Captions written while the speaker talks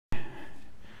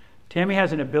Tammy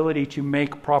has an ability to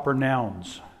make proper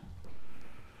nouns.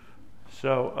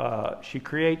 So she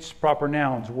creates proper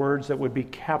nouns, words that would be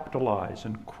capitalized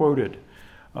and quoted.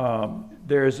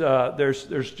 There's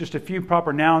just a few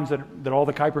proper nouns that all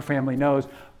the Kuiper family knows.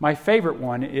 My favorite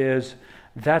one is,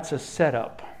 that's a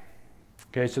setup.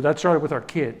 Okay, so that started with our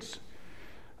kids.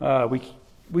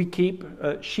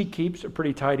 She keeps a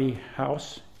pretty tidy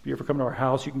house. If you ever come to our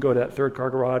house, you can go to that third car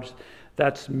garage.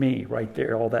 That's me right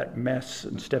there, all that mess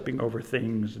and stepping over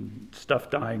things and stuff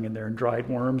dying in there and dried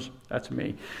worms. That's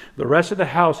me. The rest of the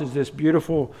house is this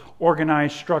beautiful,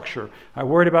 organized structure. I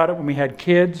worried about it when we had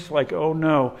kids, like, oh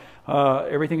no,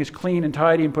 everything is clean and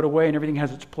tidy and put away and everything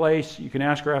has its place. You can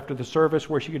ask her after the service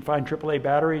where she can find AAA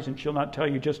batteries, and she'll not tell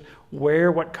you just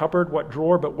where, what cupboard, what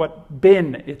drawer, but what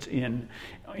bin it's in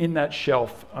that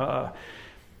shelf.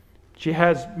 She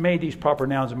has made these proper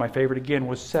nouns, and my favorite again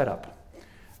was setup.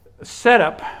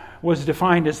 Setup was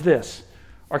defined as this.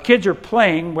 Our kids are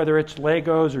playing, whether it's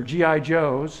Legos or G.I.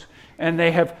 Joes, and they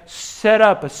have set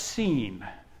up a scene.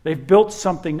 They've built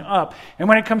something up. And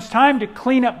when it comes time to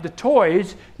clean up the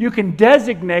toys, you can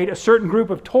designate a certain group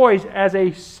of toys as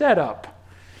a setup.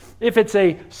 If it's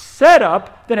a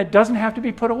setup, then it doesn't have to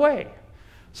be put away.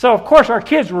 So, of course, our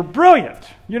kids were brilliant.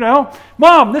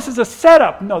 Mom, this is a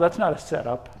setup. No, that's not a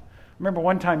setup. I remember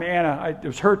one time Anna, it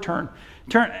was her turn.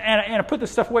 Anna, put this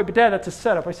stuff away, but Dad, that's a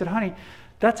setup. I said, honey,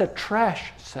 that's a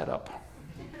trash setup.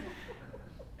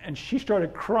 And she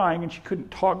started crying, and she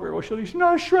couldn't talk very well. She said, it's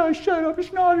not a trash setup.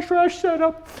 It's not a trash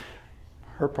setup.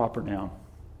 Her proper noun.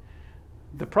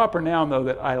 The proper noun, though,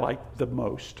 that I liked the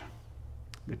most,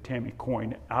 that Tammy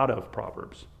coined out of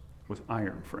Proverbs, was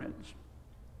iron friends.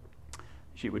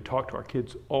 She would talk to our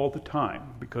kids all the time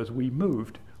because we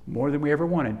moved more than we ever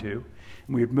wanted to.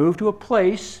 And we would move to a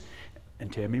place,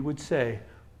 and Tammy would say,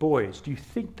 boys, do you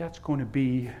think that's going to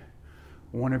be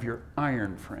one of your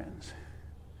iron friends?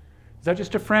 Is that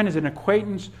just a friend, is it an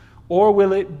acquaintance, or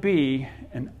will it be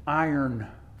an iron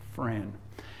friend?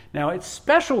 Now, it's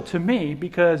special to me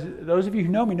because those of you who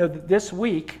know me know that this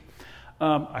week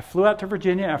I flew out to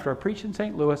Virginia after I preached in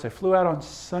St. Louis. I flew out on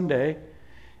Sunday,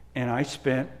 and I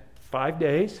spent 5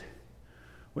 days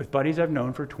with buddies I've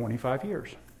known for 25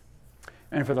 years.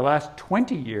 And for the last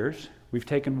 20 years, we've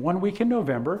taken 1 week in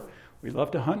November. We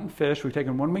love to hunt and fish. We've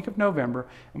taken 1 week of November,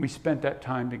 and we spent that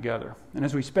time together. And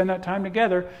as we spend that time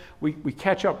together, we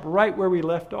catch up right where we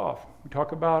left off. We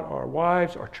talk about our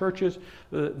wives, our churches.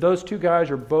 Those two guys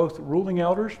are both ruling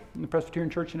elders in the Presbyterian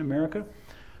Church in America.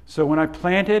 So when I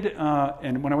planted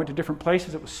and when I went to different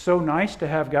places, it was so nice to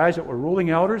have guys that were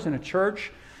ruling elders in a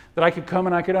church that I could come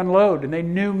and I could unload. And they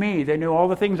knew me. They knew all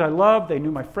the things I loved. They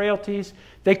knew my frailties.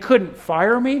 They couldn't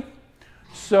fire me.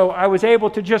 So I was able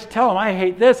to just tell them, I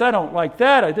hate this, I don't like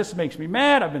that, this makes me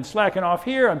mad, I've been slacking off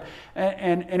here.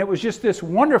 And it was just this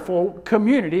wonderful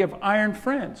community of iron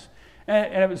friends.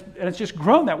 And it's just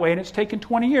grown that way, and it's taken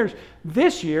 20 years.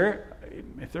 This year,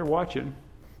 if they're watching,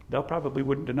 they'll probably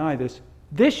wouldn't deny this.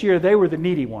 This year, they were the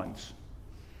needy ones.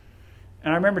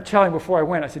 And I remember telling before I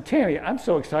went, I said, Tammy, I'm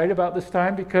so excited about this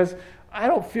time because I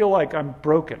don't feel like I'm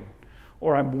broken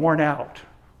or I'm worn out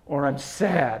or I'm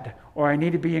sad or I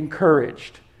need to be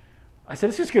encouraged. I said,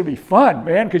 it's just going to be fun,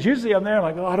 man, because usually I'm there, I'm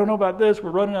like, oh, I don't know about this. We're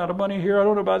running out of money here. I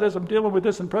don't know about this. I'm dealing with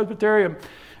this in Presbyterian,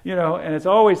 and it's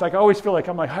always like, I always feel like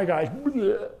I'm like, hi, guys.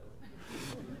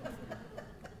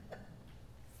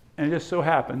 And it just so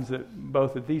happens that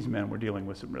both of these men were dealing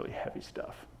with some really heavy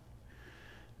stuff.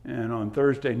 And on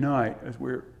Thursday night, as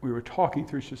we were talking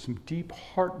through just some deep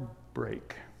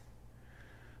heartbreak,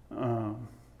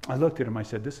 I looked at him, I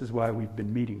said, this is why we've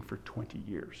been meeting for 20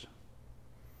 years.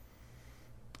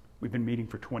 We've been meeting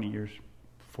for 20 years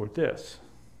for this.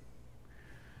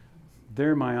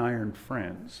 They're my iron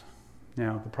friends.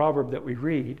 Now, the proverb that we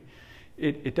read,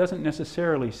 it doesn't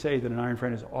necessarily say that an iron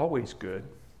friend is always good,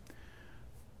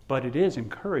 but it is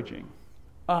encouraging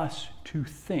us to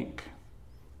think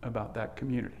about that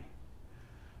community.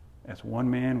 As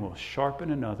one man will sharpen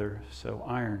another, so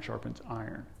iron sharpens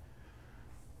iron.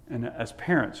 And as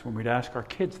parents, when we'd ask our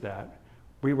kids that,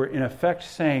 we were in effect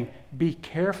saying, be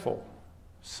careful,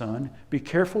 son, be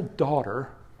careful, daughter,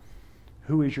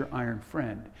 who is your iron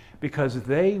friend, because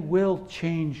they will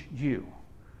change you.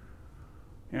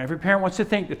 Every parent wants to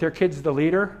think that their kid's the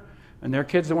leader, and their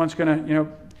kid's the one's going to,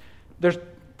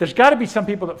 there's got to be some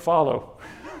people that follow.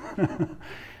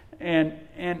 And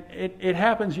it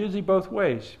happens usually both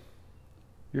ways.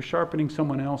 You're sharpening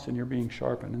someone else and you're being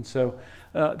sharpened. And so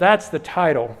that's the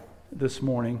title this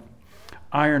morning,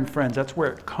 Iron Friends. That's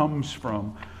where it comes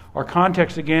from. Our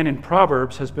context again in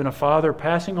Proverbs has been a father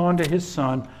passing on to his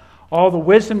son all the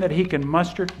wisdom that he can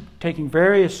muster, taking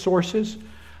various sources,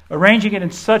 arranging it in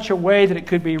such a way that it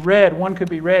could be read. One could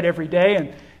be read every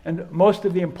day, and most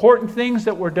of the important things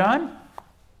that were done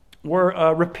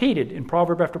were repeated in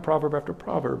proverb after proverb after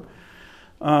proverb.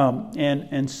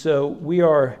 And so we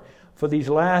are, for these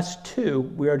last two,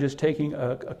 we are just taking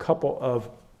a couple of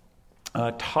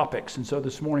topics. And so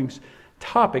this morning's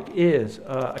topic is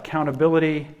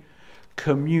accountability,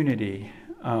 community.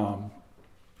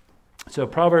 So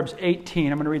Proverbs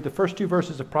 18, I'm going to read the first two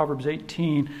verses of Proverbs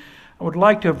 18. I would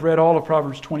like to have read all of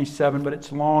Proverbs 27, but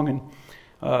it's long, and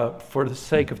for the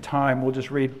sake of time, we'll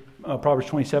just read Proverbs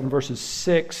 27, verses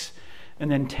 6,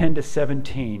 and then 10 to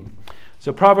 17.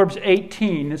 So Proverbs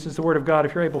 18, this is the Word of God.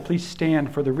 If you're able, please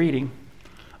stand for the reading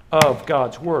of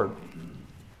God's Word.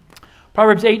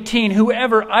 Proverbs 18,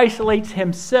 whoever isolates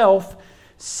himself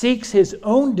seeks his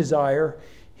own desire.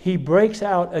 He breaks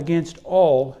out against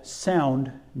all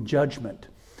sound judgment.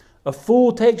 A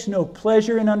fool takes no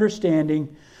pleasure in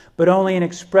understanding, but only in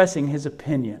expressing his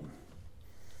opinion.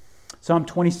 Psalm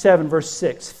 27, verse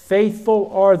 6.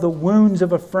 Faithful are the wounds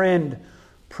of a friend,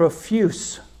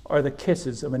 profuse are the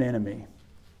kisses of an enemy.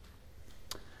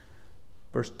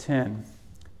 Verse 10.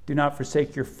 Do not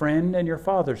forsake your friend and your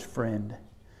father's friend.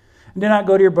 And do not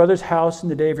go to your brother's house in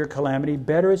the day of your calamity.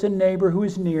 Better is a neighbor who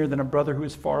is near than a brother who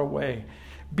is far away.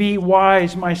 Be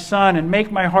wise, my son, and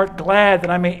make my heart glad,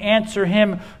 that I may answer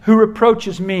him who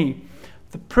reproaches me.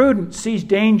 The prudent sees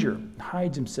danger and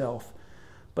hides himself,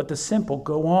 but the simple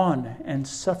go on and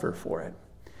suffer for it.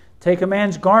 Take a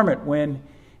man's garment when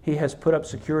he has put up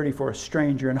security for a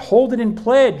stranger, and hold it in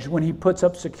pledge when he puts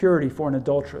up security for an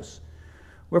adulteress.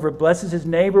 Whoever blesses his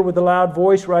neighbor with a loud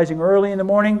voice rising early in the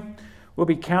morning will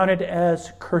be counted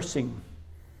as cursing.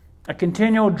 A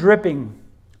continual dripping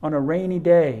on a rainy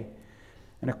day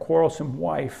and a quarrelsome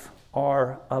wife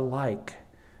are alike.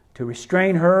 To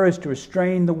restrain her is to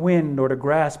restrain the wind, or to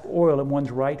grasp oil in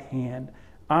one's right hand.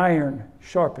 Iron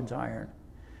sharpens iron,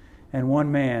 and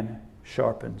one man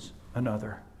sharpens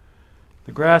another.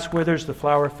 The grass withers, the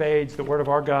flower fades. The word of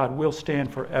our God will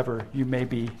stand forever. You may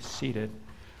be seated.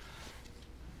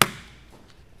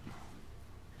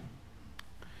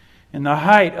 In the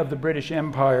height of the British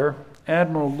Empire,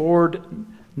 Admiral Lord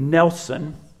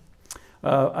Nelson,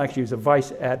 actually he was a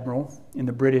vice admiral in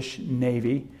the British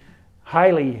Navy,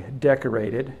 highly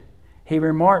decorated, he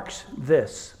remarks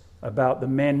this about the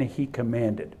men he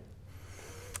commanded.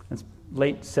 It's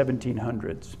late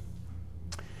 1700s.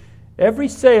 Every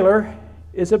sailor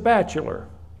is a bachelor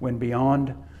when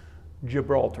beyond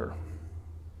Gibraltar.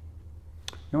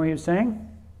 You know what he was saying?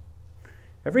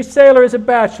 Every sailor is a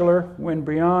bachelor when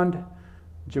beyond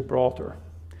Gibraltar.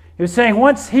 He was saying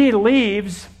once he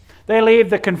leaves, they leave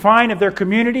the confine of their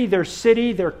community, their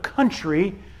city, their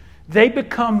country, they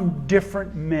become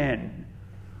different men.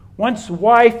 Once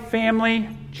wife, family,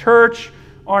 church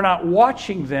are not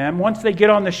watching them, once they get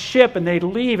on the ship and they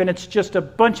leave and it's just a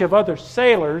bunch of other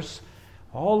sailors,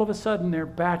 all of a sudden they're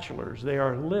bachelors. They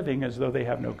are living as though they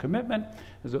have no commitment,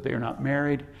 as though they are not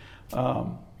married.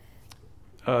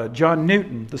 John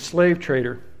Newton, the slave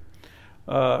trader,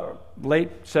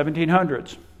 late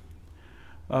 1700s,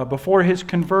 before his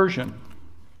conversion,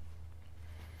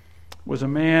 was a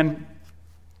man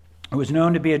who was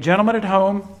known to be a gentleman at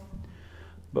home,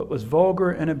 but was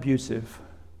vulgar and abusive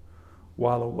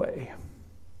while away.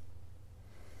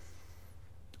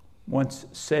 Once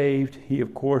saved, he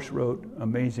of course wrote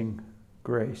Amazing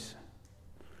Grace.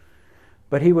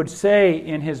 But he would say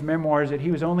in his memoirs that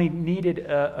he was only needed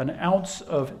an ounce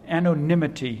of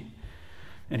anonymity,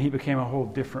 and he became a whole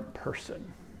different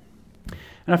person.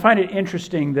 And I find it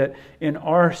interesting that in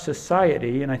our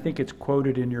society, and I think it's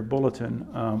quoted in your bulletin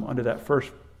under that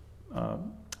first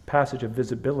passage of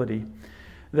visibility,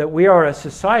 that we are a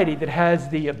society that has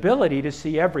the ability to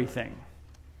see everything.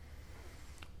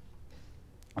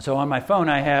 So on my phone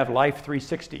I have Life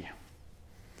 360.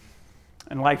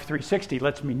 And Life 360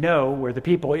 lets me know where the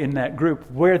people in that group,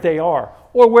 where they are,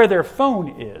 or where their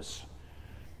phone is,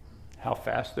 how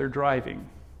fast they're driving,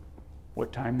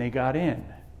 what time they got in,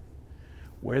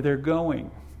 where they're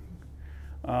going.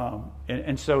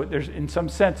 And so there's, in some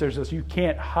sense, there's this, you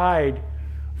can't hide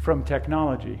from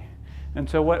technology. And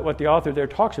so what the author there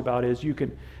talks about is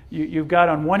you've got,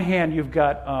 on one hand, you've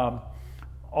got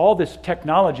all this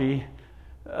technology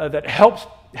that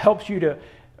helps you to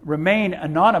remain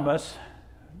anonymous,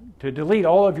 to delete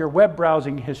all of your web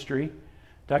browsing history,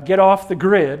 to get off the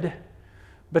grid.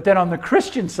 But then on the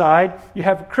Christian side, you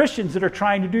have Christians that are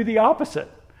trying to do the opposite.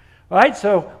 Right?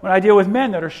 So when I deal with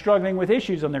men that are struggling with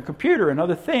issues on their computer and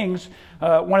other things,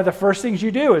 one of the first things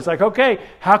you do is like, okay,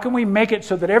 how can we make it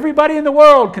so that everybody in the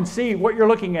world can see what you're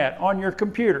looking at on your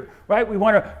computer? Right? We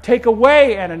want to take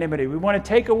away anonymity. We want to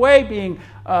take away being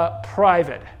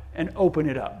private and open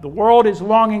it up. The world is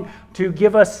longing to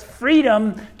give us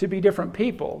freedom to be different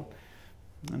people.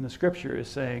 And the Scripture is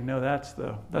saying, no, that's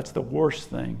the worst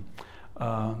thing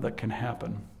that can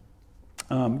happen.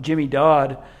 Jimmy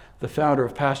Dodd, the founder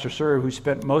of Pastor Serve, who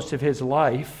spent most of his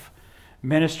life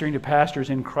ministering to pastors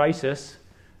in crisis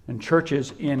and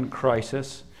churches in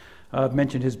crisis. I've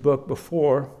mentioned his book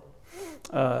before,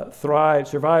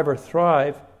 Survive or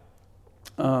Thrive,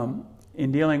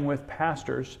 in dealing with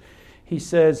pastors. He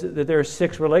says that there are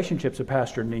 6 relationships a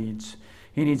pastor needs.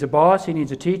 He needs a boss, he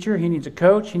needs a teacher, he needs a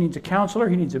coach, he needs a counselor,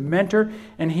 he needs a mentor,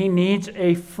 and he needs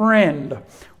a friend.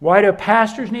 Why do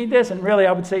pastors need this? And really,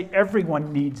 I would say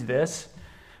everyone needs this.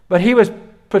 But he was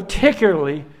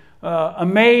particularly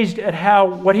amazed at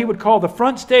what he would call the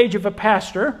front stage of a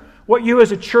pastor, what you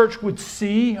as a church would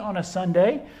see on a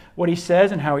Sunday, what he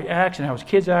says and how he acts and how his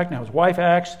kids act and how his wife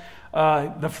acts.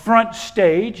 The front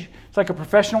stage, it's like a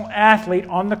professional athlete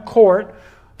on the court.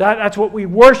 That's what we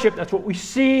worship, that's what we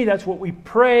see, that's what we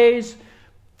praise.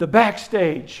 The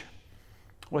backstage,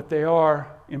 what they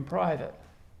are in private.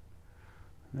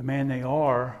 The man they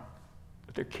are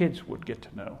that their kids would get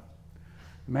to know.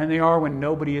 The man they are when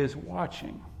nobody is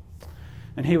watching.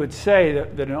 And he would say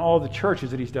that in all the churches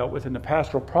that he's dealt with and the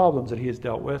pastoral problems that he has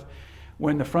dealt with,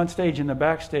 when the front stage and the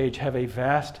backstage have a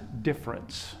vast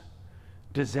difference,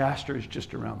 disaster is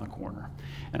just around the corner.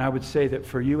 And I would say that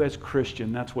for you as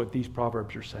Christian, that's what these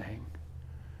Proverbs are saying.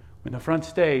 When the front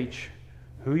stage,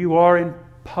 who you are in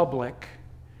public,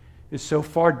 is so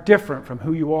far different from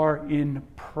who you are in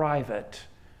private,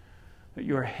 that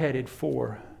you are headed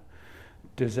for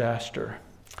disaster.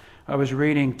 I was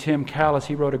reading Tim Callis.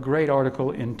 He wrote a great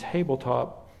article in Table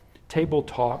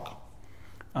Talk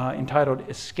entitled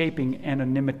Escaping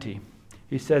Anonymity.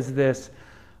 He says this: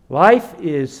 life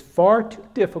is far too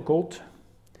difficult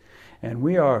and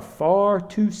we are far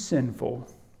too sinful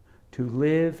to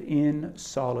live in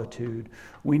solitude.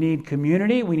 We need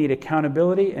community, we need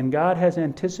accountability, and God has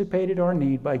anticipated our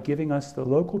need by giving us the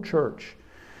local church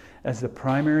as the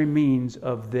primary means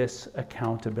of this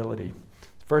accountability.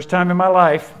 First time in my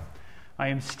life, I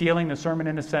am stealing the sermon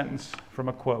in a sentence from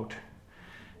a quote.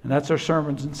 And that's our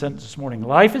sermon in a sentence this morning.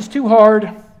 Life is too hard,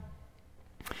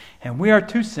 and we are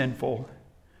too sinful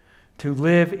to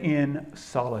live in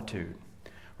solitude.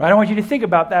 Right? I want you to think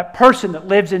about that person that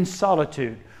lives in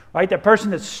solitude. Right? That person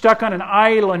that's stuck on an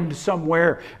island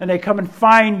somewhere, and they come and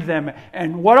find them.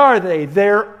 And what are they?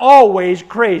 They're always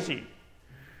crazy.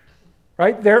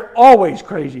 Right? They're always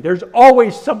crazy. There's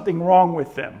always something wrong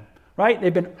with them. Right?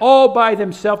 They've been all by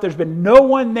themselves. There's been no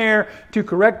one there to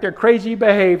correct their crazy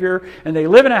behavior. And they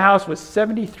live in a house with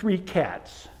 73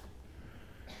 cats.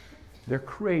 They're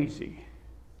crazy.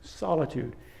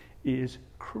 Solitude is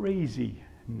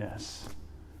craziness.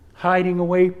 Hiding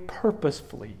away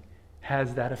purposefully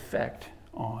has that effect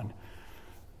on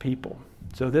people.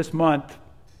 So this month,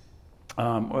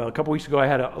 a couple weeks ago, I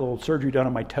had a little surgery done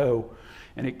on my toe,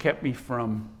 and it kept me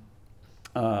from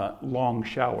long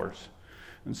showers.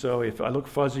 And so if I look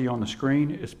fuzzy on the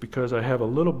screen, it's because I have a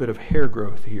little bit of hair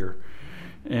growth here.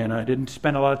 And I didn't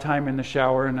spend a lot of time in the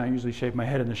shower, and I usually shave my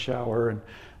head in the shower. And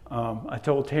I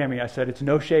told Tammy, I said, it's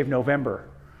no shave November.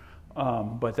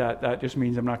 But that just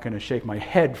means I'm not going to shave my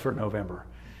head for November.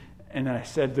 And then I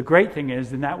said, the great thing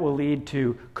is, then that will lead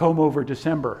to comb over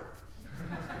December.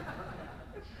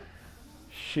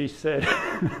 She said,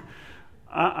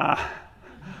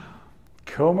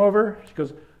 comb over? She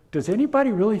goes, does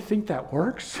anybody really think that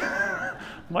works? I'm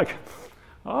like,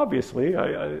 obviously.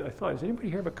 I thought, does anybody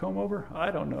here have a comb over?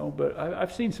 I don't know, but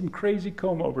I've seen some crazy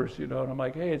comb overs, and I'm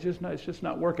like, hey, it's just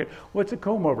not working. What's a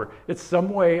comb over? It's some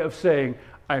way of saying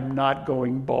I'm not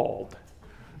going bald.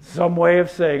 Some way of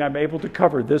saying I'm able to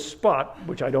cover this spot,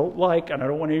 which I don't like, and I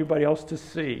don't want anybody else to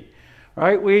see. All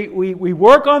right? We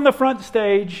work on the front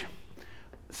stage,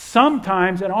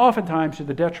 sometimes and oftentimes to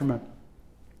the detriment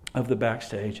of the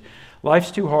backstage.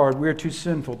 Life's too hard. We're too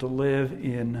sinful to live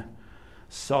in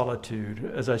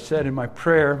solitude. As I said in my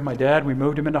prayer, my dad, we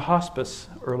moved him into hospice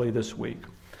early this week.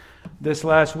 This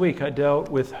last week, I dealt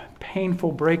with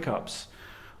painful breakups,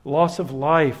 loss of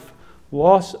life,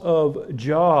 loss of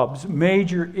jobs,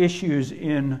 major issues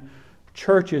in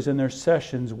churches and their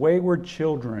sessions, wayward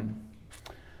children,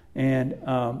 and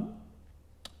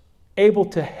able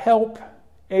to help,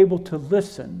 able to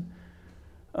listen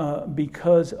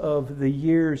because of the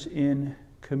years in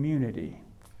community.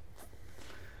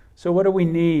 So what do we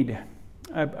need?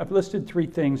 I've listed 3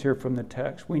 things here from the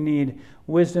text. We need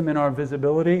wisdom in our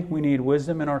visibility, we need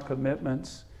wisdom in our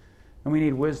commitments, and we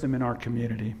need wisdom in our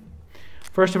community.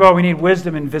 First of all, we need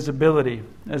wisdom in visibility.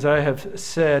 As I have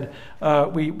said,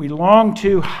 we long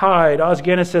to hide. Os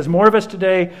Guinness says, more of us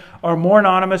today are more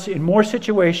anonymous in more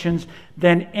situations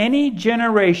than any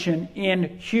generation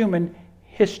in human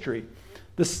history.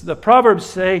 The Proverbs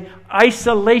say,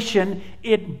 isolation,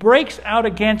 it breaks out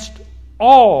against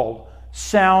all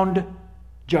sound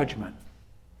judgment.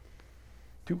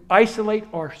 To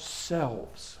isolate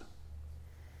ourselves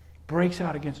breaks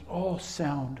out against all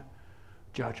sound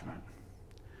judgment.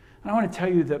 And I want to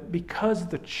tell you that because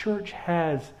the church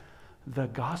has the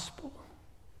gospel,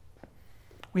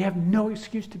 we have no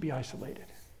excuse to be isolated.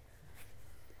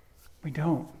 We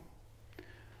don't.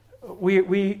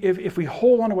 If we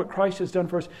hold on to what Christ has done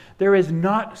for us, there is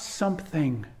not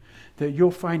something that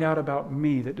you'll find out about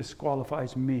me that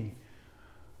disqualifies me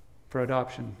for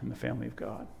adoption in the family of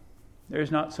God. There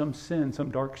is not some sin,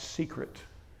 some dark secret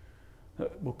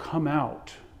that will come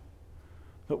out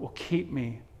that will keep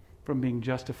me from being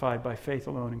justified by faith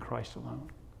alone in Christ alone.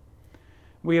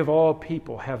 We of all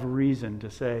people have reason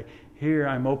to say, here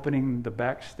I'm opening the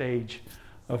backstage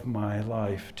of my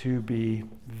life to be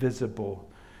visible.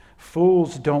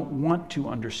 Fools don't want to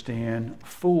understand.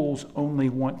 Fools only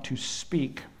want to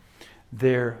speak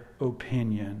their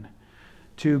opinion.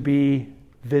 To be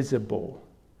visible,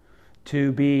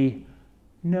 to be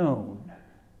known.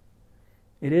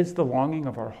 It is the longing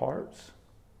of our hearts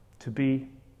to be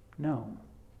known.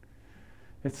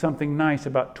 It's something nice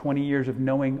about 20 years of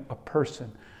knowing a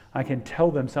person. I can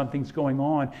tell them something's going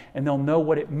on and they'll know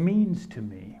what it means to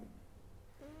me.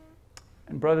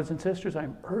 And brothers and sisters,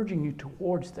 I'm urging you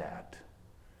towards that.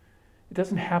 It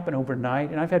doesn't happen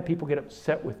overnight. And I've had people get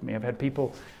upset with me. I've had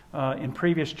people in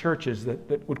previous churches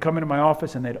that would come into my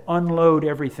office and they'd unload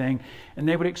everything. And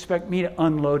they would expect me to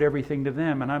unload everything to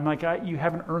them. And I'm like, you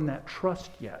haven't earned that trust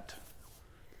yet.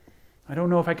 I don't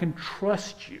know if I can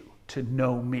trust you to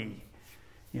know me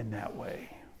in that way.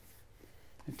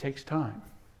 It takes time.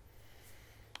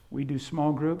 We do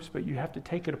small groups, but you have to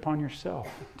take it upon yourself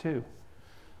too.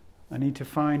 I need to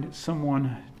find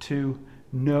someone to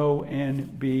know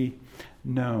and be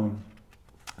known.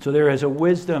 So there is a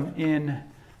wisdom in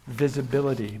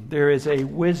visibility. There is a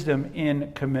wisdom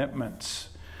in commitments.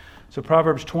 So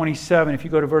Proverbs 27, if you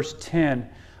go to verse 10,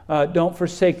 don't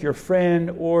forsake your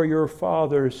friend or your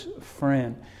father's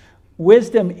friend.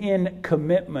 Wisdom in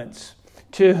commitments.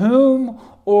 To whom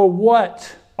or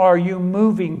what are you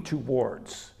moving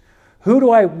towards? Who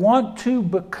do I want to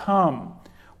become?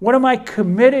 What am I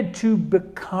committed to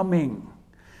becoming?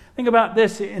 Think about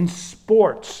this in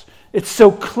sports. It's so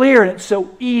clear and it's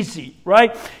so easy,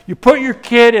 right? You put your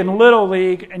kid in Little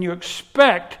League and you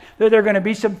expect that there are going to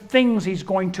be some things he's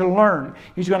going to learn.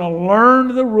 He's going to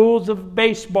learn the rules of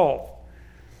baseball.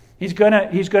 He's going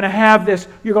to have this,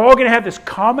 you're all going to have this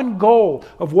common goal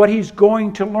of what he's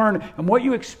going to learn and what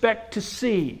you expect to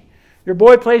see. Your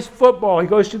boy plays football. He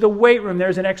goes to the weight room.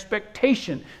 There's an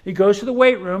expectation. He goes to the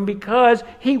weight room because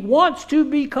he wants to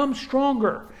become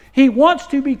stronger. He wants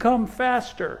to become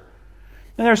faster.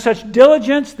 And there's such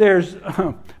diligence. There's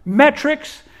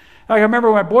metrics. I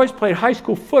remember when my boys played high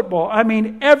school football. I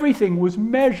mean, everything was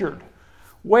measured.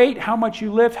 Weight, how much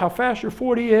you lift, how fast your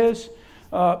 40 is.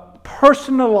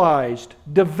 Personalized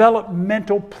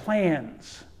developmental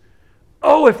plans.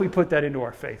 Oh, if we put that into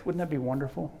our faith, wouldn't that be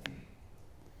wonderful?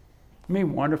 It'd be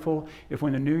wonderful if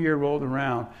when the new year rolled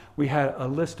around, we had a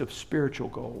list of spiritual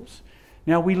goals.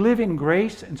 Now, we live in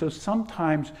grace, and so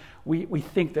sometimes we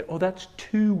think that, that's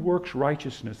too works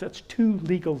righteousness. That's too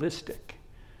legalistic.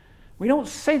 We don't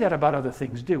say that about other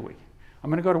things, do we? I'm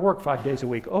going to go to work 5 days a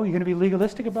week. Oh, you're going to be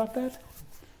legalistic about that?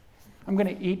 I'm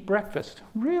going to eat breakfast.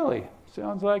 Really?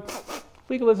 Sounds like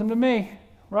legalism to me,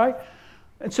 right?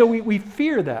 And so we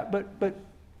fear that, but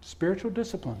spiritual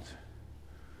disciplines.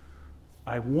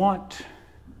 I want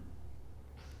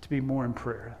to be more in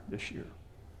prayer this year.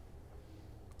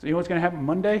 So you know what's going to happen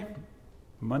Monday?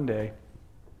 Monday,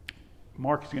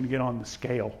 Mark is going to get on the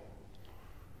scale.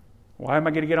 Why am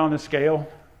I going to get on the scale?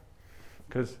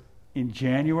 Because in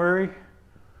January,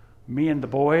 me and the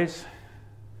boys,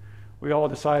 we all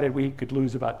decided we could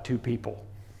lose about 2 people.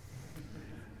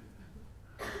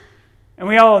 And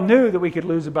we all knew that we could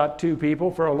lose about 2 people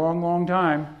for a long, long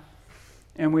time.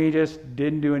 And we just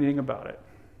didn't do anything about it.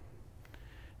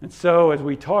 And so as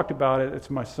we talked about it, it's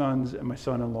my sons and my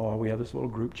son-in-law. We have this little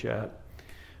group chat.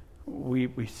 We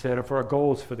set up our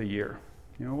goals for the year.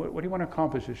 You know, what do you want to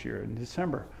accomplish this year? In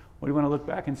December, what do you want to look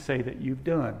back and say that you've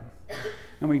done?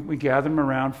 And we gather them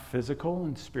around physical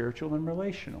and spiritual and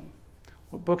relational.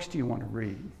 What books do you want to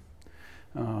read?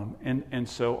 And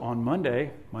so on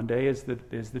Monday is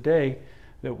the day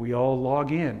that we all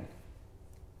log in.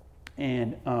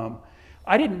 And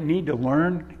I didn't need to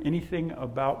learn anything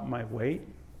about my weight.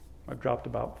 I've dropped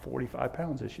about 45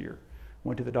 pounds this year.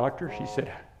 Went to the doctor.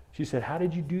 She said, "How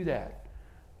did you do that?"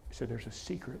 I said, "There's a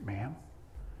secret, ma'am."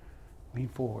 Lean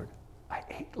forward. I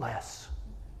ate less.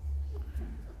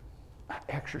 I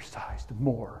exercised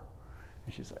more.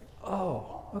 And she's like,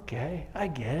 "Oh, okay, I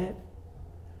get it."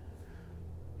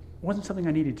 It wasn't something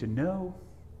I needed to know.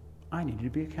 I needed to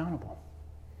be accountable.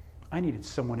 I needed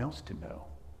someone else to know.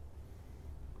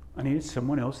 I needed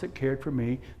someone else that cared for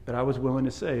me, that I was willing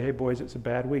to say, "Hey, boys, it's a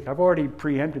bad week." I've already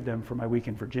preempted them for my week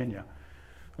in Virginia.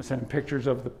 I sent them pictures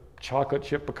of the chocolate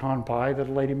chip pecan pie that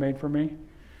a lady made for me.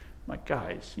 I'm like,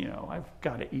 "Guys, I've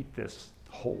got to eat this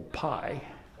whole pie."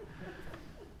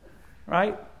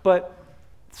 Right? But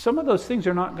some of those things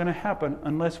are not going to happen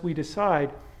unless we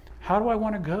decide, how do I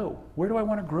want to go? Where do I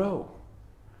want to grow?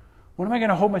 What am I going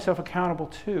to hold myself accountable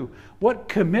to? What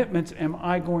commitments am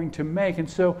I going to make? And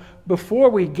so before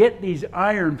we get these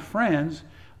iron friends,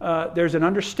 there's an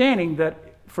understanding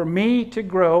that for me to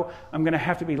grow, I'm going to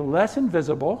have to be less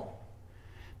invisible,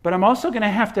 but I'm also going to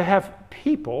have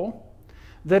people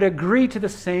that agree to the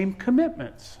same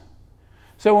commitments.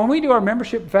 So when we do our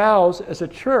membership vows as a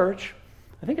church,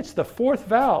 I think it's the fourth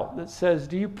vow that says,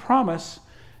 do you promise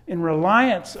in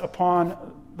reliance upon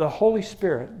the Holy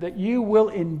Spirit that you will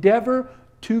endeavor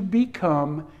to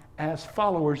become as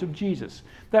followers of Jesus?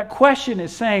 That question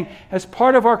is saying, as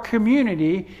part of our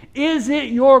community, is it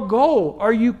your goal?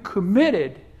 Are you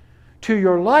committed to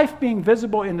your life being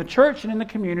visible in the church and in the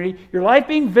community, your life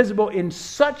being visible in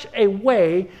such a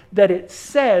way that it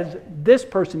says this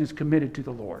person is committed to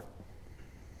the Lord?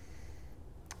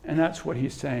 And that's what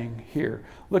he's saying here.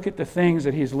 Look at the things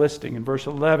that he's listing in verse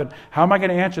 11. How am I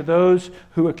going to answer those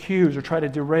who accuse or try to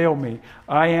derail me?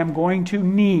 I am going to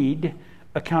need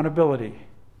accountability.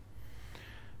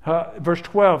 Verse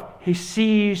 12, he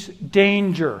sees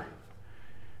danger.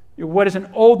 What is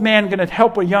an old man going to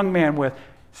help a young man with?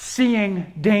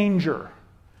 Seeing danger.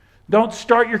 Don't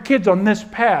start your kids on this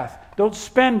path. Don't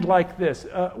spend like this.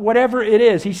 Whatever it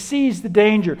is, he sees the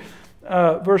danger.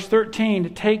 Verse 13, to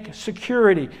take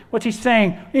security. What's he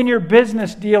saying? In your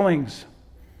business dealings.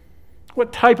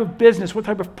 What type of business, what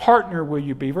type of partner will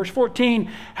you be? Verse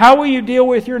 14, how will you deal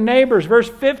with your neighbors? Verse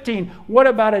 15, what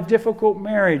about a difficult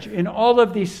marriage? In all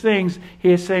of these things,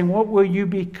 he is saying, what will you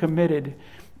be committed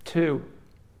to?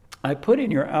 I put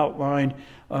in your outline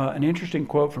an interesting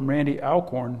quote from Randy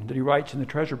Alcorn that he writes in the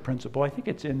Treasure Principle. I think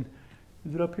it's in,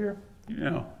 is it up here?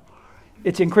 No.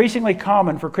 It's increasingly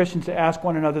common for Christians to ask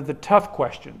one another the tough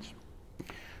questions.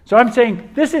 So I'm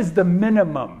saying this is the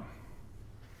minimum.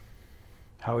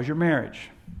 How is your marriage?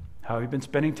 How have you been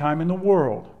spending time in the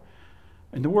world?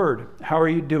 In the Word? How are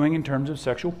you doing in terms of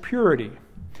sexual purity?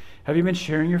 Have you been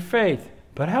sharing your faith?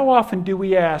 But how often do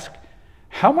we ask,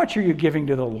 how much are you giving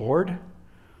to the Lord?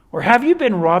 Or have you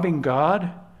been robbing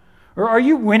God? Or are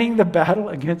you winning the battle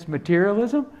against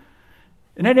materialism?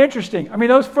 Isn't that interesting? I mean,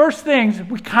 those first things,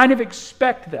 we kind of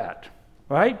expect that,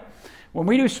 right? When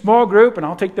we do small group, and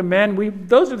I'll take the men,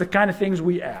 those are the kind of things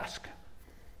we ask.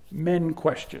 Men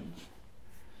questions.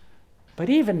 But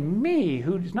even me,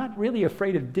 who's not really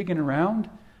afraid of digging around,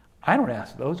 I don't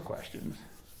ask those questions.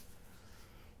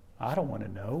 I don't want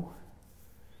to know.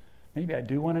 Maybe I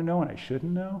do want to know and I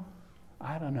shouldn't know.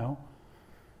 I don't know.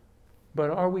 But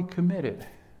are we committed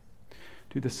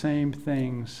to the same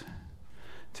things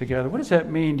together? What does that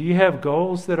mean? Do you have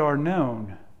goals that are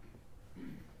known?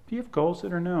 Do you have goals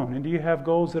that are known? And do you have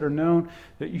goals that are known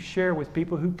that you share with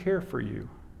people who care for you?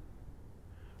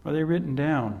 Are they written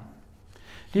down?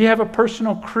 Do you have a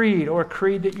personal creed or a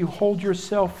creed that you hold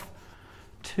yourself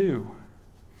to?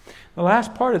 The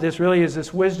last part of this really is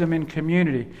this wisdom in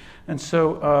community. And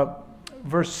so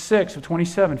verse 6 of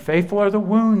 27, faithful are the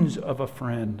wounds of a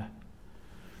friend.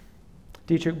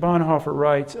 Dietrich Bonhoeffer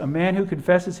writes, a man who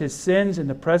confesses his sins in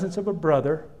the presence of a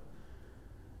brother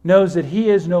knows that he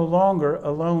is no longer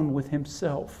alone with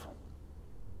himself.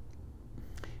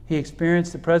 He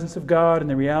experienced the presence of God and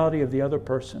the reality of the other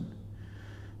person.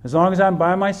 As long as I'm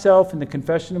by myself in the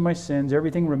confession of my sins,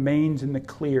 everything remains in the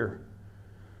clear.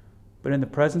 But in the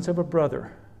presence of a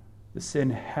brother, the sin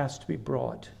has to be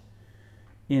brought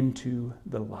into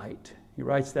the light. He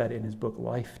writes that in his book,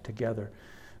 Life Together,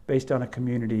 based on a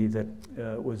community that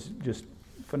was just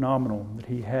phenomenal that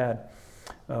he had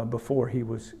before he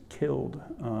was killed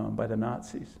by the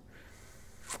Nazis.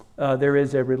 There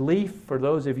is a relief for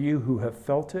those of you who have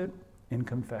felt it in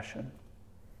confession.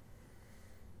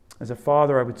 As a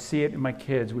father, I would see it in my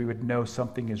kids. We would know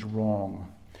something is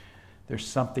wrong. There's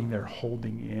something they're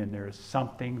holding in. There is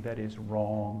something that is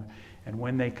wrong. And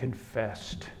when they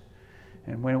confessed,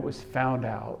 and when it was found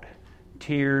out,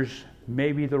 tears,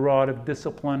 maybe the rod of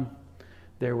discipline,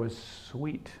 there was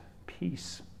sweet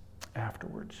peace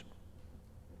afterwards.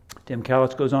 Tim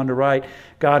Callus goes on to write,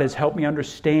 God has helped me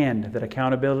understand that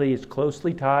accountability is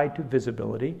closely tied to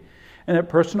visibility, and that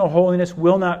personal holiness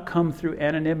will not come through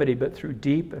anonymity, but through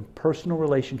deep and personal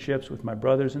relationships with my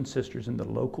brothers and sisters in the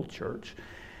local church.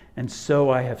 And so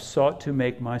I have sought to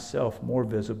make myself more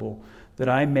visible, that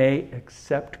I may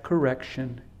accept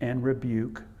correction and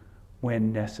rebuke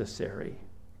when necessary.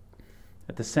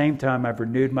 At the same time, I've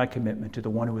renewed my commitment to the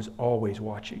one who is always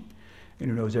watching and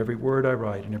who knows every word I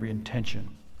write and every intention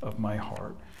of my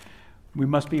heart. We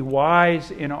must be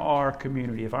wise in our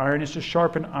community. If iron is to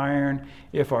sharpen iron,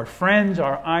 if our friends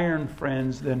are iron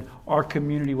friends, then our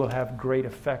community will have great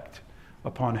effect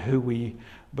upon who we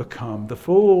become. The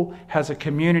fool has a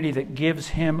community that gives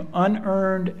him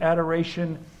unearned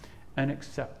adoration and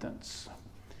acceptance.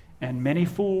 And many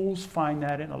fools find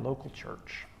that in a local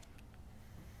church.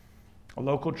 A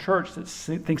local church that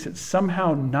thinks it's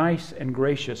somehow nice and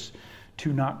gracious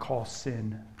to not call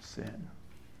sin, sin.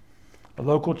 A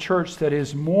local church that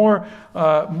is more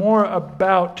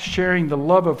about sharing the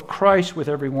love of Christ with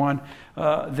everyone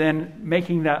than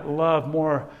making that love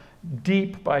more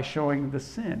deep by showing the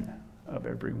sin of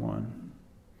everyone.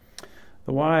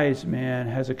 The wise man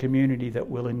has a community that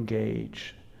will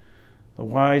engage. The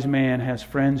wise man has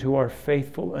friends who are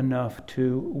faithful enough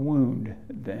to wound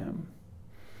them.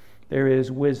 There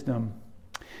is wisdom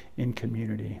in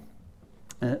community.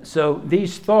 So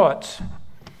these thoughts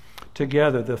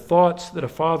together, the thoughts that a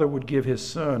father would give his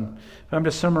son, if I'm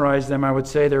to summarize them, I would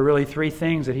say there are really three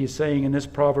things that he's saying in this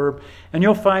proverb. And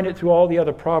you'll find it through all the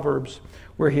other proverbs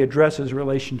where he addresses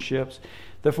relationships.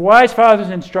 The wise father is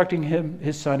instructing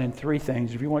his son in three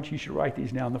things. If you want, you should write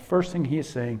these down. The first thing he is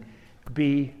saying,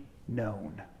 be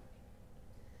known.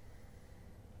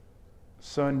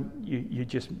 Son,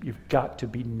 you've got to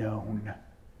be known.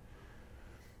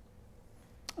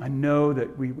 I know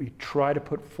that we try to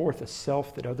put forth a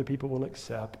self that other people will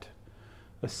accept,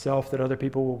 a self that other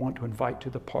people will want to invite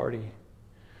to the party.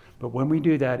 But when we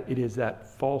do that, it is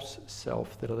that false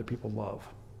self that other people love.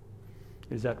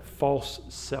 It is that false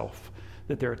self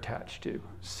that they're attached to.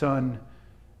 Son,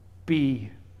 be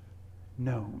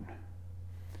known.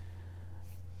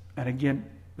 And again,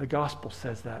 the gospel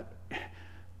says that.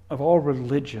 Of all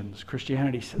religions,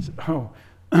 Christianity says,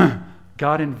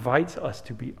 God invites us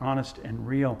to be honest and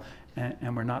real,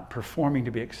 and we're not performing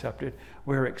to be accepted.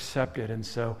 We're accepted. And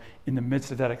so in the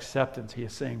midst of that acceptance, he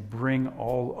is saying, bring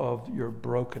all of your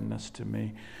brokenness to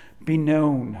me. Be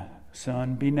known,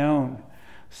 son, be known.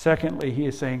 Secondly, he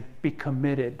is saying, be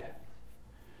committed.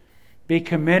 Be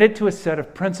committed to a set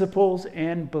of principles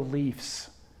and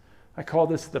beliefs. I call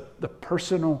this the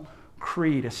personal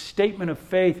creed, a statement of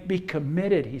faith. Be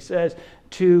committed, he says,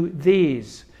 to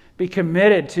these. Be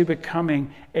committed to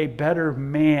becoming a better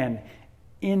man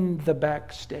in the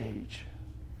backstage,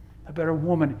 a better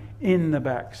woman in the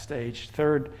backstage.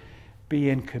 Third, be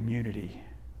in community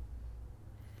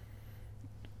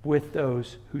with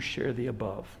those who share the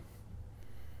above.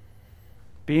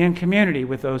 Be in community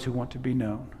with those who want to be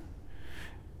known.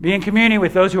 Be in community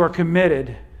with those who are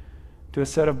committed to a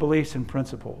set of beliefs and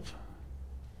principles.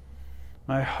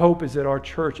 My hope is that our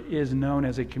church is known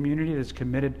as a community that's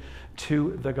committed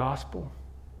to the gospel,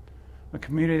 a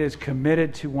community that's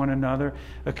committed to one another,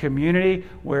 a community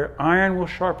where iron will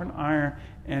sharpen iron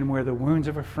and where the wounds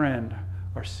of a friend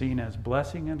are seen as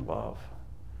blessing and love,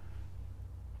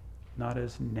 not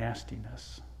as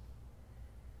nastiness.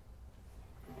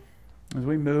 As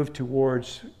we move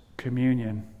towards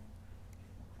communion,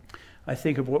 I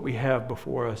think of what we have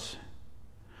before us,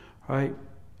 right?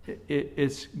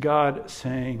 It's God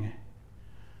saying,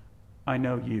 I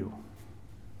know you.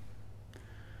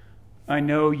 I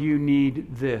know you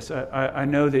need this. I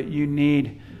know that you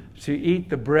need to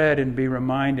eat the bread and be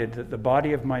reminded that the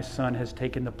body of my son has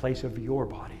taken the place of your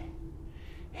body.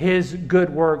 His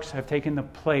good works have taken the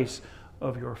place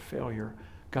of your failure.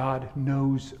 God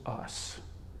knows us.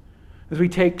 As we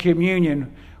take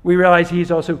communion, we realize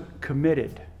He's also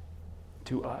committed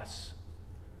to us.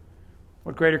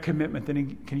 What greater commitment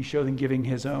can He show than giving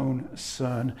His own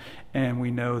Son? And we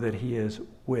know that He is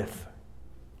with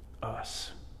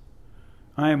us.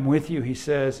 I am with you, He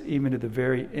says, even to the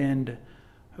very end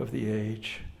of the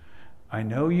age. I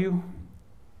know you.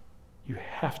 You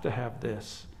have to have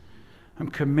this. I'm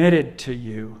committed to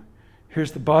you.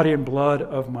 Here's the body and blood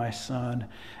of my Son,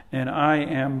 and I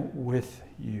am with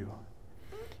you,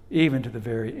 even to the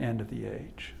very end of the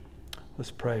age. Let's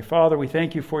pray. Father, we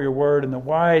thank you for your word and the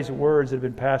wise words that have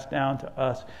been passed down to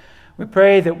us. We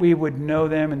pray that we would know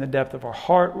them in the depth of our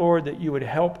heart, Lord, that you would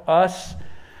help us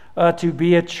to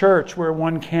be a church where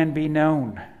one can be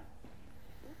known.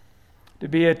 To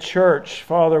be a church,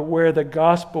 Father, where the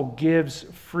gospel gives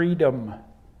freedom.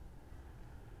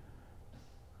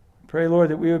 Pray,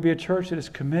 Lord, that we would be a church that is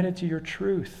committed to your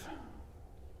truth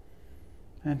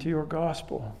and to your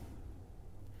gospel,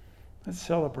 that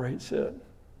celebrates it.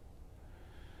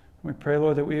 We pray,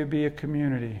 Lord, that we would be a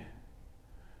community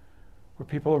where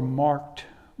people are marked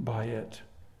by it.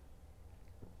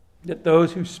 That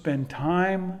those who spend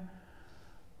time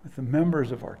with the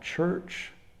members of our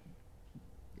church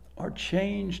are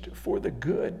changed for the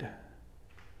good.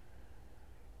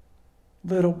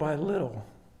 Little by little,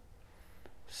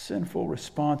 sinful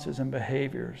responses and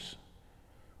behaviors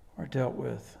are dealt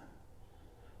with,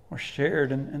 are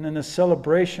shared, and then the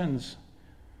celebrations,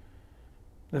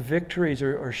 the victories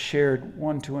are shared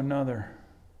one to another.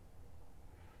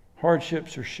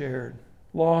 Hardships are shared.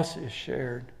 Loss is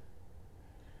shared.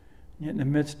 Yet in the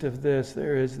midst of this,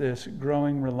 there is this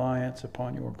growing reliance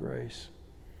upon your grace.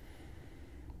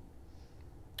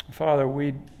 Father,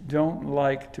 we don't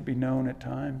like to be known at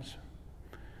times.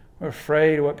 We're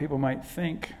afraid of what people might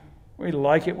think. We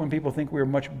like it when people think we're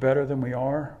much better than we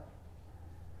are.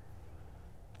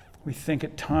 We think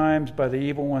at times by the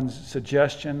evil one's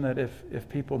suggestion that if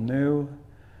people knew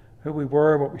who we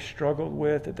were, what we struggled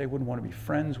with, that they wouldn't want to be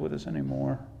friends with us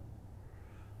anymore.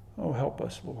 Oh, help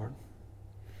us, Lord.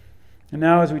 And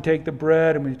now as we take the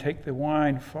bread and we take the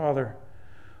wine, Father,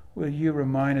 will you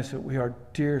remind us that we are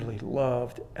dearly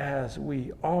loved as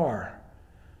we are,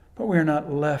 but we are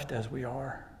not left as we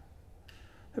are.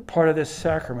 That part of this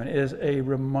sacrament is a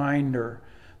reminder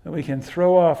that we can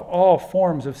throw off all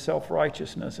forms of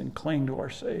self-righteousness and cling to our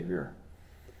Savior.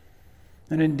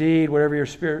 And indeed, whatever your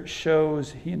Spirit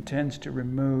shows, He intends to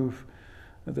remove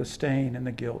the stain and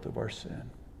the guilt of our sin.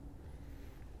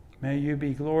 May you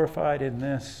be glorified in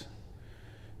this.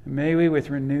 And may we,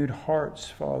 with renewed hearts,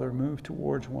 Father, move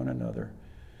towards one another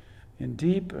in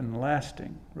deep and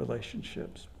lasting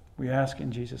relationships. We ask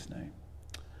in Jesus' name.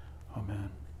 Amen.